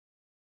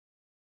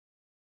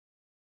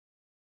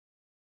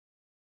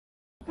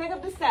Pick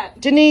up the set.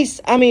 Denise,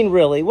 I mean,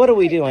 really, what are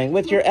we doing?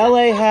 With your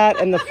LA hat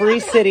and the free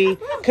city,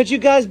 could you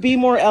guys be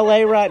more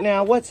LA right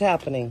now? What's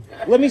happening?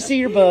 Let me see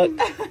your book.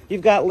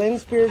 You've got Lynne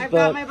Spears' book. I've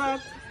got my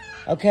book.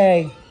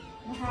 Okay.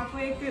 I'm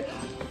halfway through.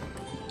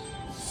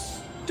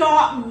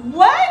 Stop.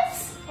 What?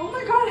 Oh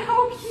my god,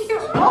 how cute.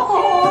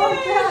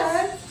 Oh,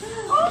 yes.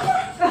 Oh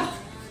my god.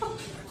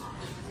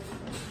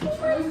 Oh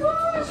my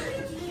gosh, are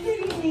you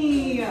kidding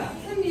me? I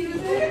needed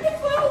it. Look at the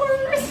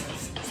flowers.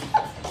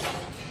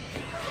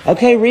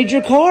 Okay, read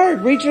your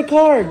card. Read your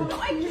card. No,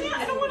 I can't.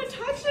 I don't want to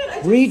touch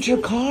it. Read your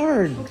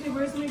card. Okay,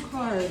 where's my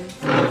card?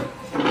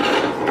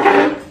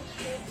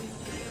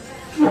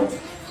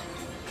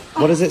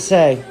 What does it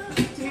say?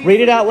 Read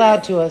it out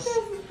loud to us.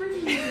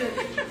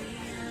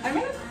 I'm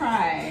gonna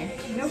cry.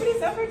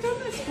 Nobody's ever done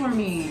this for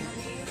me.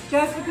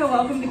 Jessica,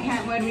 welcome to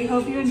Kentwood. We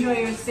hope you enjoy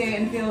your stay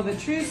and feel the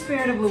true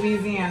spirit of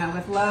Louisiana.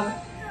 With love,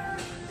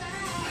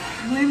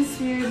 Lynne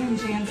Spears and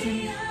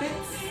Jansen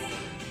Fitz.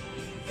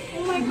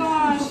 Oh my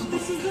gosh,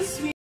 this is the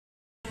sweet.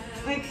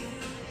 Like,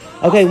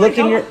 Okay, look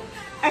in your.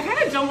 I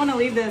kind of don't want to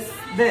leave this.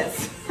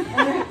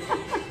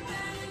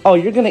 Oh,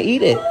 you're gonna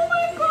eat it. Oh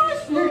my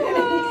gosh, we're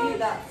gonna eat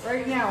that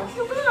right now.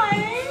 You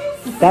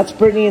guys. That's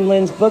Britney and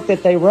Lynn's book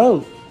that they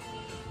wrote.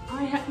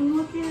 I hadn't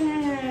looked at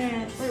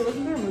it. Wait,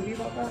 wasn't there a movie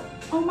about that?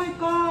 Oh my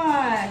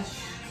gosh.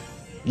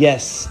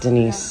 Yes,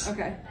 Denise. Yeah,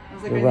 okay. I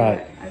was like, You're I know right.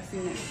 it. I've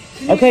seen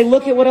it. Okay,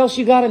 look at what else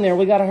you got in there.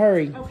 We gotta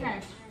hurry.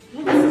 Okay.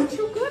 Well, this is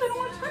too good. I don't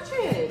want to touch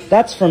it.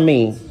 That's from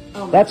me.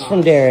 Oh my That's gosh.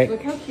 from Derek.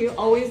 Look how cute.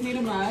 Always need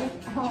a mug.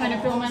 Trying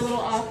to fill my little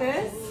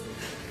office.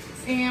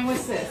 And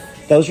what's this?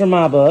 Those are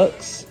my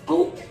books.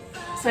 Oh,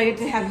 excited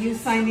to have you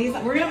sign these.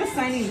 We're gonna have a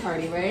signing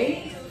party,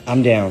 right?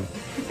 I'm down.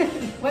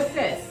 What's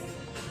this?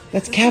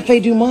 That's Cafe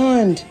Du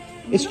Monde.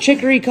 It's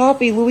chicory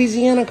coffee,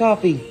 Louisiana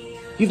coffee.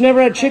 You've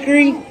never had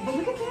chicory? But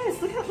look at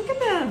this. Look at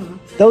them.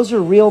 Those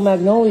are real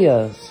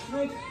magnolias.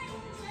 Like,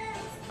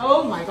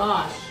 oh my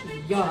gosh,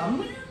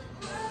 yum.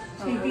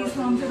 Take these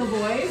home to the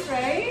boys,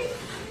 right?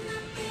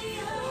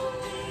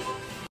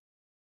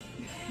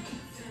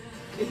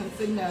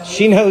 No.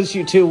 She knows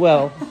you too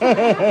well. I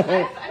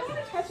don't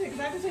want to touch it because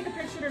I have to take a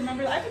picture to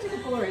remember. I have to take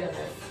a Polaroid of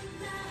this.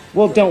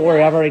 Well, don't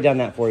worry. I've already done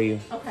that for you.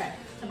 Okay.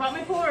 I brought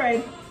my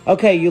Polaroid.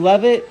 Okay, you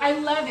love it? I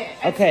love it.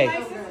 It's Okay. the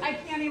nicest, I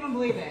can't even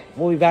believe it.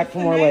 We'll be back for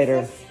more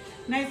later.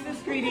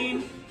 Nicest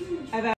greeting I've ever